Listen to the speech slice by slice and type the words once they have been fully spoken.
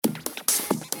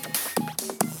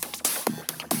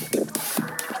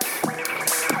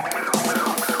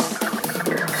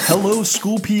Hello,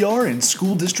 school PR and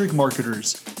school district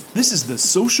marketers. This is the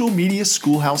Social Media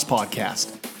Schoolhouse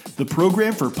Podcast, the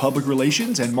program for public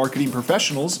relations and marketing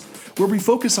professionals where we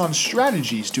focus on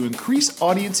strategies to increase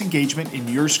audience engagement in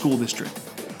your school district.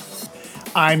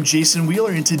 I'm Jason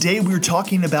Wheeler, and today we're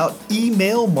talking about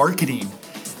email marketing.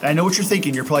 And I know what you're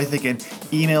thinking. You're probably thinking,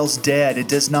 email's dead. It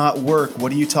does not work.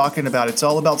 What are you talking about? It's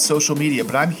all about social media.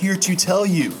 But I'm here to tell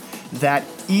you that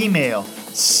email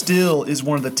still is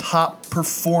one of the top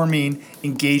performing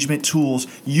engagement tools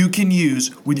you can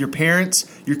use with your parents,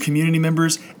 your community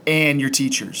members, and your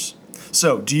teachers.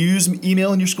 So, do you use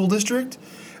email in your school district?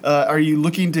 Are you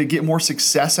looking to get more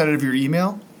success out of your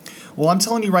email? Well, I'm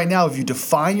telling you right now, if you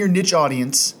define your niche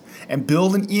audience and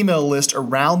build an email list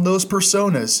around those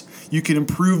personas, you can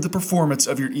improve the performance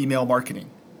of your email marketing.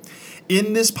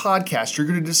 In this podcast, you're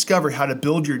going to discover how to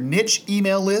build your niche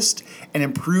email list and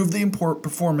improve the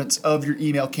performance of your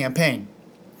email campaign.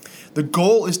 The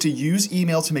goal is to use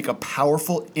email to make a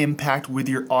powerful impact with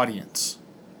your audience.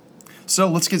 So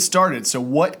let's get started. So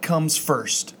what comes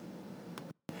first?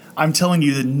 I'm telling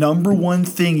you the number one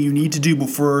thing you need to do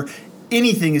before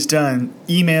anything is done,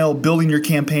 email, building your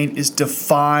campaign, is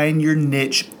define your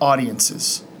niche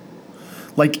audiences.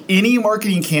 Like any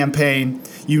marketing campaign,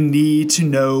 you need to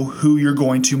know who you're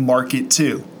going to market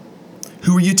to.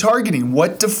 Who are you targeting?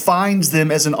 What defines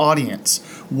them as an audience?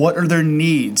 What are their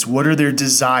needs? What are their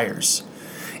desires?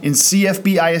 In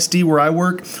CFB ISD, where I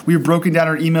work, we have broken down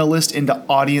our email list into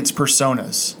audience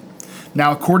personas.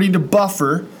 Now, according to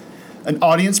Buffer, an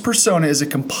audience persona is a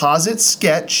composite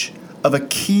sketch of a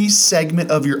key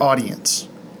segment of your audience.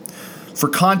 For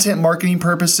content marketing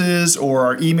purposes or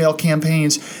our email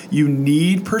campaigns, you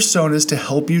need personas to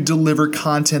help you deliver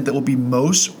content that will be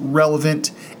most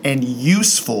relevant and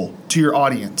useful to your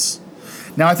audience.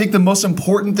 Now, I think the most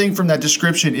important thing from that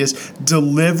description is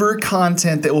deliver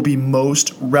content that will be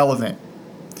most relevant.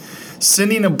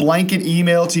 Sending a blanket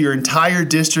email to your entire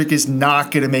district is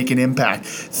not going to make an impact.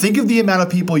 Think of the amount of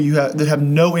people that have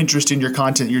no interest in your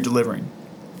content you're delivering.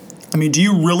 I mean, do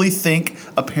you really think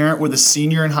a parent with a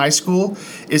senior in high school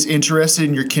is interested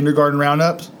in your kindergarten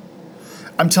roundups?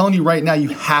 I'm telling you right now, you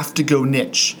have to go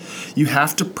niche. You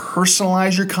have to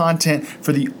personalize your content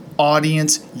for the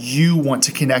audience you want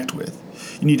to connect with.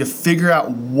 You need to figure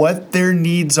out what their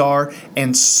needs are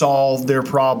and solve their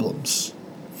problems.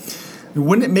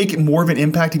 Wouldn't it make it more of an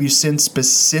impact if you send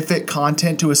specific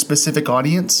content to a specific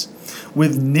audience?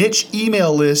 With niche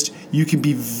email list, you can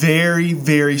be very,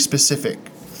 very specific.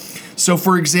 So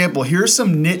for example, here's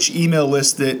some niche email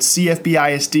lists that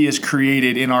CFB ISD has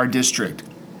created in our district.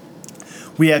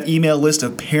 We have email list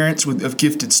of parents of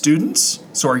gifted students,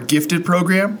 so our gifted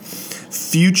program,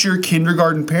 future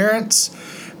kindergarten parents,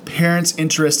 parents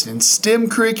interested in STEM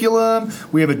curriculum.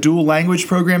 We have a dual language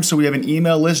program, so we have an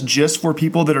email list just for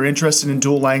people that are interested in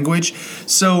dual language.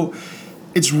 So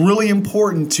it's really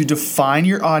important to define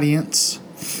your audience,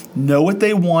 know what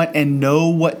they want, and know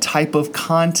what type of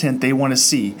content they want to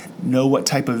see. Know what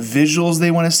type of visuals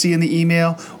they want to see in the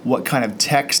email, what kind of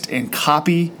text and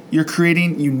copy you're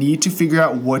creating. You need to figure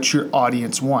out what your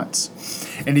audience wants.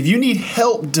 And if you need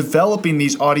help developing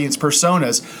these audience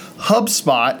personas,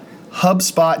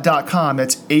 HubSpot.com,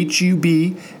 that's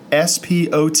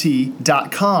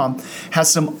HubSpot.com,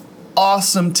 has some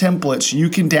awesome templates you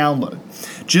can download.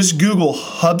 Just Google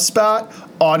HubSpot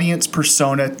Audience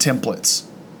Persona Templates.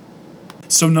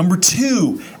 So number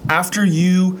 2, after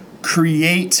you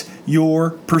create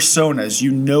your personas,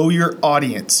 you know your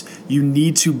audience, you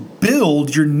need to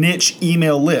build your niche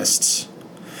email lists.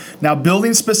 Now,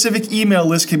 building specific email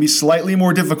lists can be slightly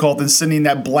more difficult than sending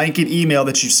that blanket email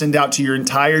that you send out to your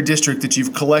entire district that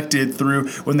you've collected through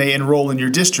when they enroll in your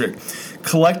district.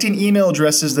 Collecting email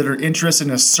addresses that are interested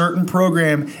in a certain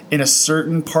program in a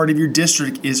certain part of your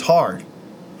district is hard.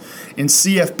 In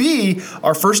CFB,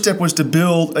 our first step was to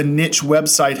build a niche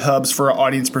website hubs for our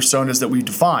audience personas that we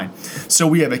define. So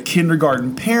we have a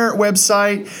kindergarten parent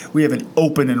website, we have an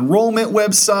open enrollment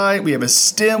website, we have a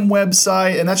STEM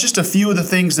website, and that's just a few of the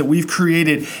things that we've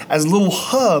created as little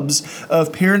hubs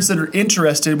of parents that are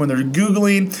interested when they're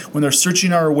Googling, when they're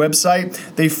searching our website,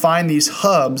 they find these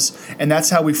hubs, and that's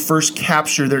how we first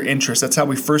capture their interest. That's how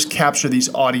we first capture these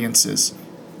audiences.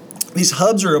 These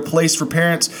hubs are a place for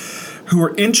parents who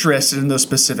are interested in those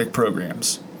specific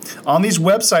programs. On these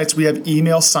websites, we have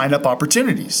email sign-up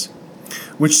opportunities,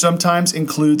 which sometimes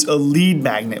includes a lead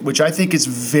magnet, which I think is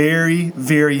very,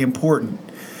 very important.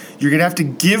 You're going to have to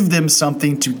give them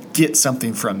something to get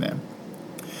something from them.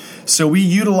 So we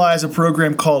utilize a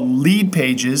program called Lead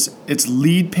Pages. It's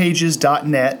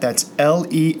leadpages.net. That's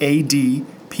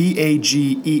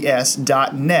pages.net,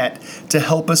 to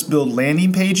help us build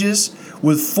landing pages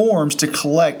with forms to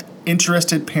collect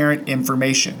interested parent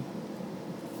information.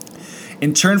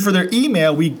 In turn for their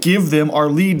email, we give them our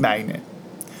lead magnet.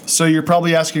 So you're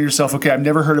probably asking yourself, okay, I've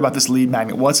never heard about this lead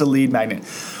magnet. What's a lead magnet?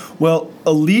 Well,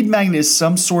 a lead magnet is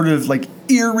some sort of like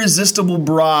irresistible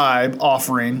bribe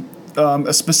offering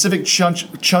a specific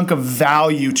chunk of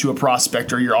value to a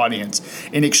prospect or your audience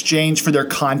in exchange for their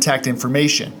contact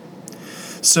information.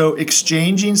 So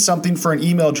exchanging something for an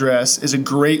email address is a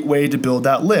great way to build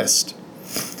that list.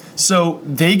 So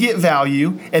they get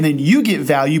value, and then you get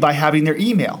value by having their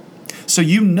email. So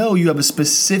you know you have a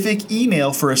specific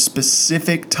email for a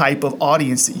specific type of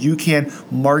audience that you can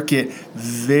market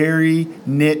very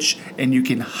niche, and you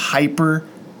can hyper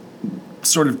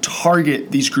sort of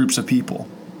target these groups of people.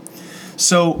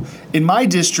 So in my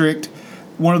district,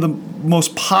 one of the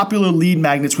most popular lead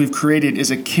magnets we've created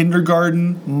is a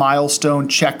kindergarten milestone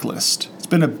checklist. It's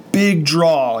been a big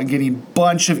draw in getting a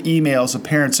bunch of emails of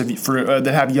parents that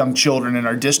have young children in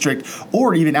our district,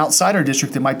 or even outside our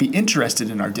district that might be interested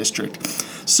in our district.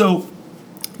 So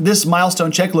this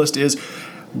milestone checklist is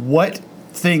what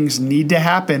things need to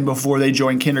happen before they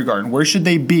join kindergarten. Where should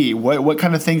they be? What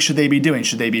kind of things should they be doing?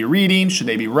 Should they be reading? Should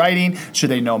they be writing? Should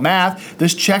they know math?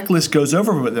 This checklist goes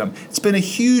over with them. It's been a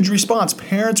huge response.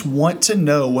 Parents want to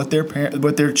know what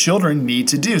their children need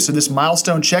to do. So this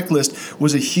milestone checklist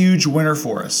was a huge winner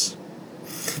for us.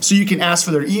 So you can ask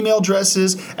for their email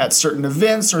addresses at certain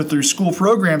events or through school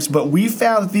programs, but we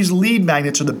found that these lead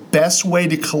magnets are the best way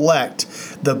to collect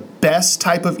the best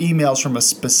type of emails from a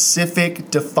specific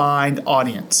defined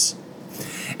audience.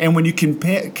 And when you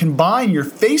combine your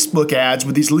Facebook ads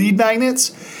with these lead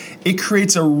magnets, it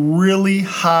creates a really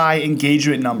high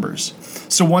engagement numbers.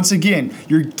 So once again,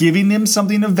 you're giving them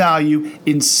something of value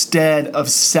instead of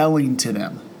selling to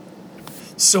them.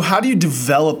 So how do you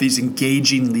develop these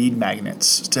engaging lead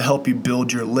magnets to help you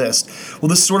build your list? Well,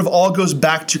 this sort of all goes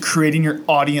back to creating your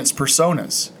audience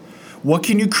personas. What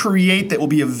can you create that will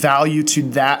be of value to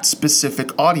that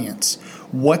specific audience?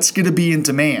 What's going to be in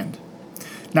demand?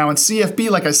 Now in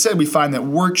CFB, like I said, we find that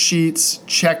worksheets,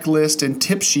 checklists, and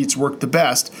tip sheets work the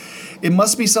best. It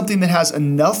must be something that has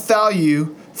enough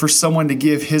value for someone to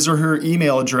give his or her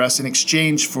email address in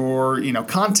exchange for,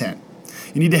 content.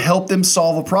 You need to help them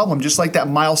solve a problem, just like that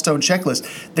milestone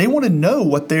checklist. They want to know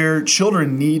what their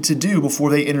children need to do before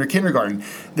they enter kindergarten.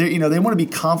 They want to be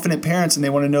confident parents, and they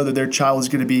want to know that their child is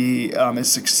going to be a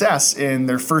success in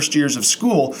their first years of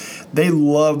school. They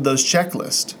love those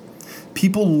checklists.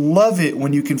 People love it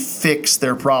when you can fix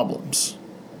their problems.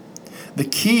 The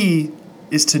key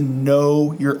is to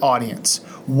know your audience.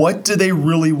 What do they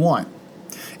really want?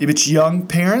 If it's young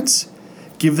parents,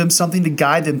 give them something to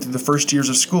guide them through the first years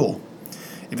of school.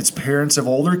 If it's parents of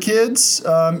older kids,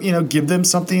 give them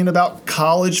something about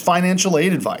college financial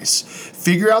aid advice.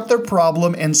 Figure out their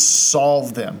problem and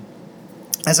solve them.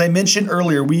 As I mentioned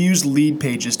earlier, we use lead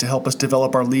pages to help us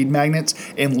develop our lead magnets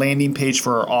and landing page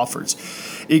for our offers.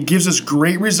 It gives us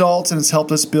great results, and it's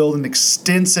helped us build an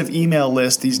extensive email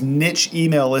list, these niche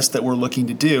email lists that we're looking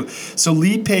to do. So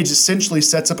lead page essentially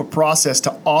sets up a process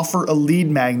to offer a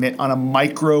lead magnet on a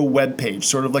micro web page,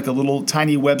 sort of like a little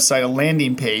tiny website, a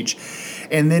landing page,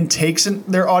 and then takes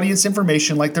their audience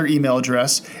information like their email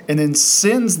address and then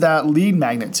sends that lead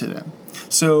magnet to them.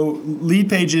 So Lead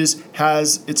Pages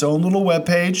has its own little web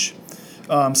page,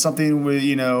 something with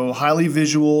highly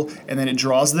visual, and then it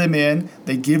draws them in.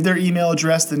 They give their email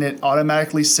address, then it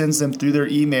automatically sends them through their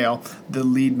email the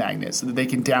lead magnet so that they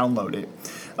can download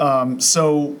it.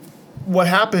 So what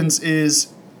happens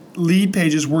is Lead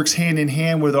Pages works hand in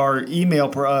hand with our email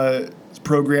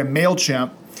program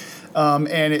MailChimp.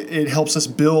 And it helps us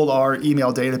build our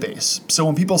email database. So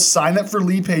when people sign up for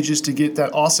Lead Pages to get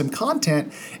that awesome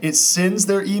content, it sends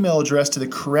their email address to the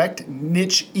correct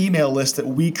niche email list that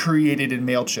we created in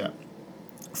MailChimp.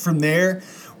 From there,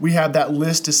 we have that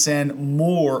list to send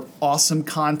more awesome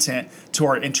content to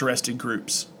our interested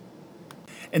groups.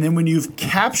 And then when you've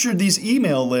captured these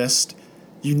email lists,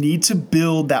 you need to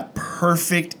build that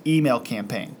perfect email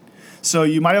campaign. So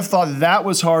you might have thought that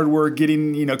was hard work,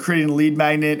 creating a lead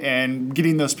magnet and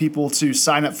getting those people to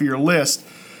sign up for your list.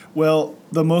 Well,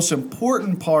 the most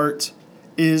important part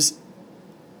is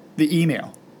the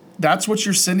email. That's what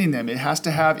you're sending them. It has to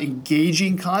have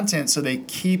engaging content so they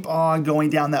keep on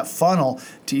going down that funnel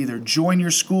to either join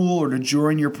your school or to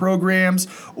join your programs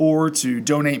or to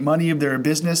donate money of their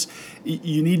business.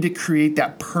 You need to create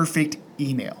that perfect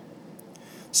email.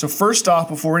 So first off,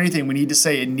 before anything, we need to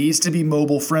say it needs to be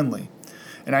mobile friendly.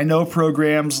 And I know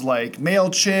programs like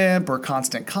MailChimp or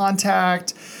Constant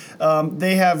Contact,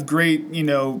 They have great,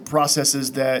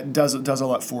 processes that does a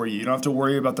lot for you. You don't have to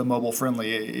worry about the mobile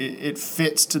friendly. It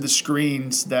fits to the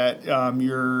screens that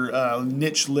your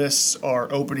niche lists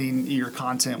are opening your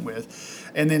content with.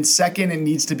 And then second, it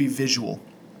needs to be visual.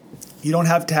 You don't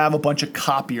have to have a bunch of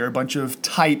copy or a bunch of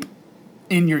type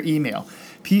in your email.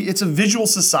 It's a visual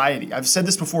society. I've said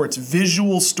this before. It's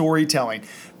visual storytelling.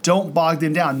 Don't bog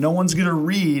them down. No one's going to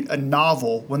read a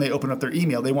novel when they open up their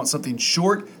email. They want something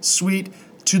short, sweet,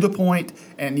 to the point,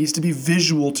 and it needs to be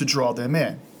visual to draw them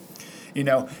in.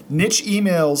 Niche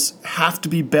emails have to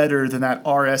be better than that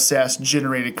RSS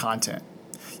generated content.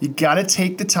 You got to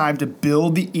take the time to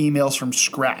build the emails from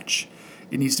scratch.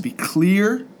 It needs to be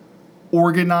clear,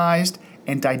 organized,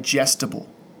 and digestible.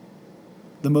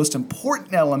 The most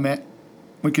important element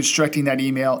when constructing that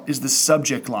email is the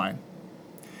subject line.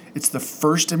 It's the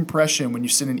first impression when you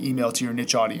send an email to your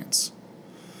niche audience.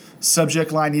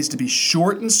 Subject line needs to be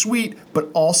short and sweet, but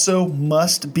also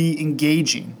must be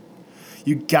engaging.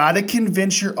 You got to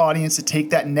convince your audience to take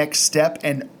that next step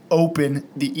and open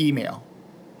the email.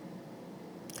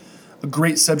 A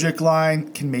great subject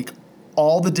line can make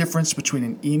all the difference between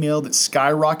an email that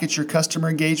skyrockets your customer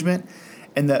engagement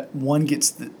and that one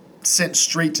gets sent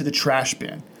straight to the trash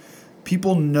bin.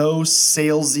 People know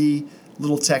salesy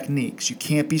little techniques. You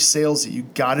can't be salesy. You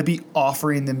got to be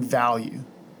offering them value.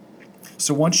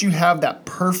 So once you have that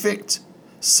perfect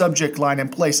subject line in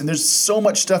place, and there's so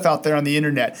much stuff out there on the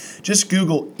internet, just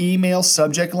Google email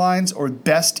subject lines or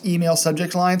best email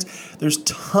subject lines. There's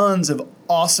tons of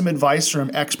awesome advice from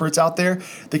experts out there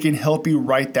that can help you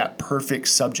write that perfect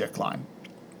subject line.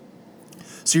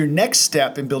 So your next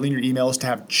step in building your email is to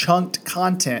have chunked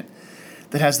content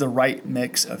that has the right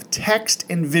mix of text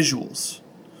and visuals.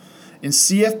 In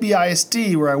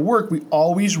CFB-ISD, where I work, we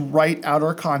always write out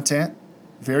our content,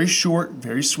 very short,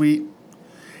 very sweet,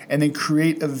 and then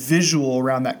create a visual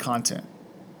around that content.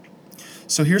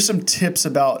 So here's some tips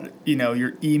about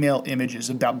your email images,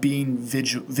 about being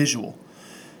visual.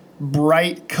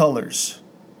 Bright colors.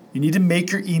 You need to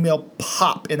make your email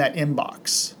pop in that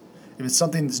inbox. If it's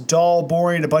something that's dull,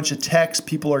 boring, a bunch of text,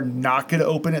 people are not going to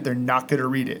open it. They're not going to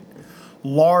read it.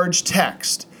 Large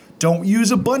text. Don't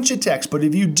use a bunch of text, but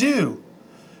if you do,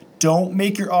 don't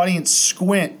make your audience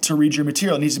squint to read your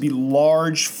material. It needs to be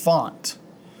large font.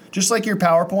 Just like your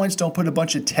PowerPoints, don't put a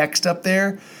bunch of text up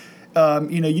there.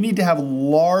 You need to have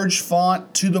large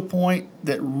font to the point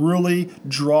that really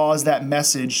draws that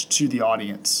message to the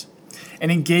audience.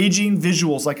 And engaging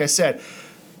visuals, like I said,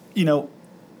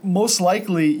 most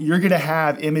likely you're going to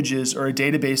have images or a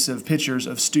database of pictures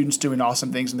of students doing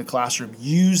awesome things in the classroom.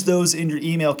 Use those in your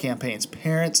email campaigns.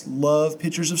 Parents love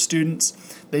pictures of students.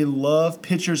 They love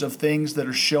pictures of things that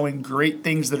are showing great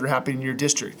things that are happening in your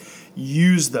district.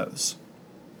 Use those.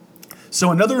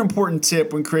 So another important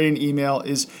tip when creating an email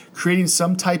is creating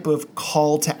some type of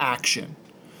call to action.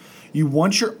 You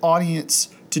want your audience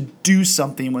to do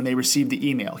something when they receive the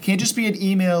email. It can't just be an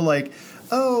email like,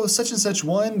 oh, such and such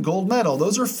won gold medal.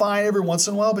 Those are fine every once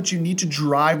in a while, but you need to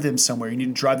drive them somewhere. You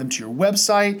need to drive them to your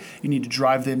website. You need to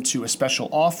drive them to a special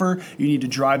offer. You need to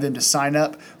drive them to sign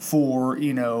up for,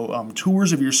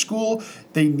 tours of your school.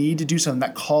 They need to do something.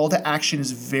 That call to action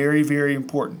is very, very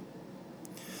important.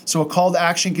 So a call to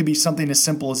action could be something as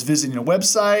simple as visiting a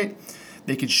website.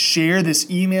 They could share this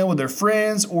email with their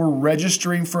friends, or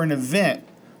registering for an event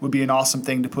would be an awesome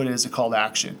thing to put as a call to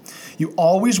action. You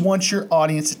always want your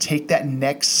audience to take that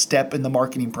next step in the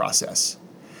marketing process.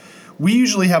 We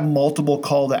usually have multiple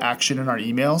call to action in our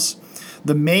emails.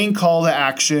 The main call to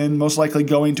action, most likely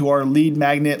going to our lead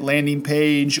magnet landing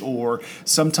page, or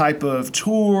some type of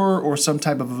tour, or some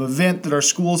type of event that our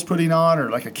school is putting on, or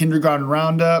like a kindergarten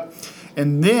roundup.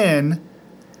 And then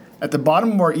at the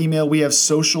bottom of our email, we have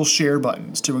social share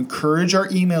buttons to encourage our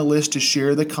email list to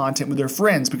share the content with their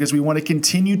friends, because we want to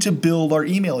continue to build our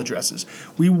email addresses.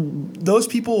 Those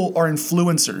people are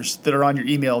influencers that are on your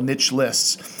email niche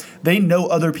lists. They know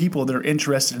other people that are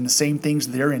interested in the same things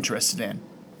they're interested in.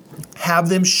 Have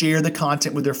them share the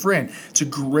content with their friend. It's a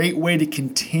great way to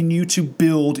continue to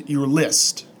build your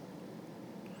list.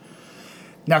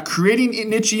 Now, creating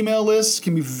niche email lists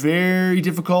can be very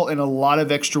difficult and a lot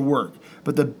of extra work,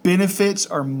 but the benefits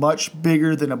are much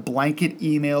bigger than a blanket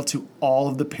email to all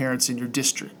of the parents in your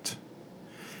district.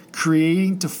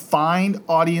 Creating defined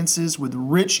audiences with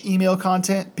rich email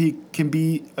content can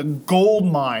be a gold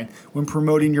mine when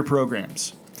promoting your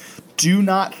programs. Do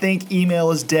not think email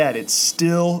is dead. It's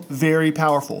still very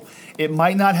powerful. It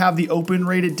might not have the open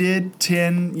rate it did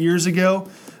 10 years ago,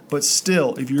 but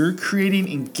still, if you're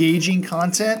creating engaging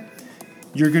content,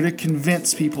 you're going to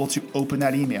convince people to open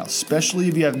that email, especially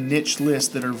if you have niche lists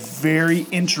that are very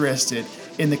interested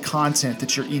in the content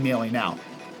that you're emailing out.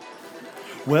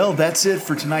 Well, that's it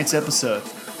for tonight's episode.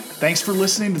 Thanks for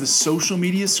listening to the Social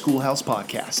Media Schoolhouse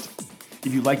Podcast.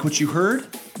 If you like what you heard,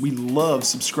 we love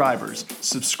subscribers.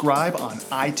 Subscribe on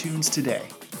iTunes today.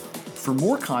 For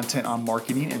more content on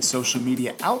marketing and social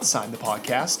media outside the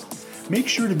podcast, make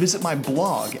sure to visit my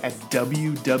blog at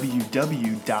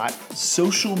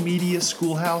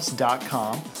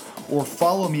www.socialmediaschoolhouse.com or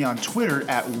follow me on Twitter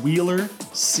at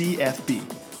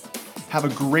WheelerCFB. Have a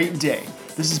great day.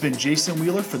 This has been Jason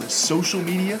Wheeler for the Social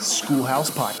Media Schoolhouse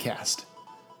Podcast.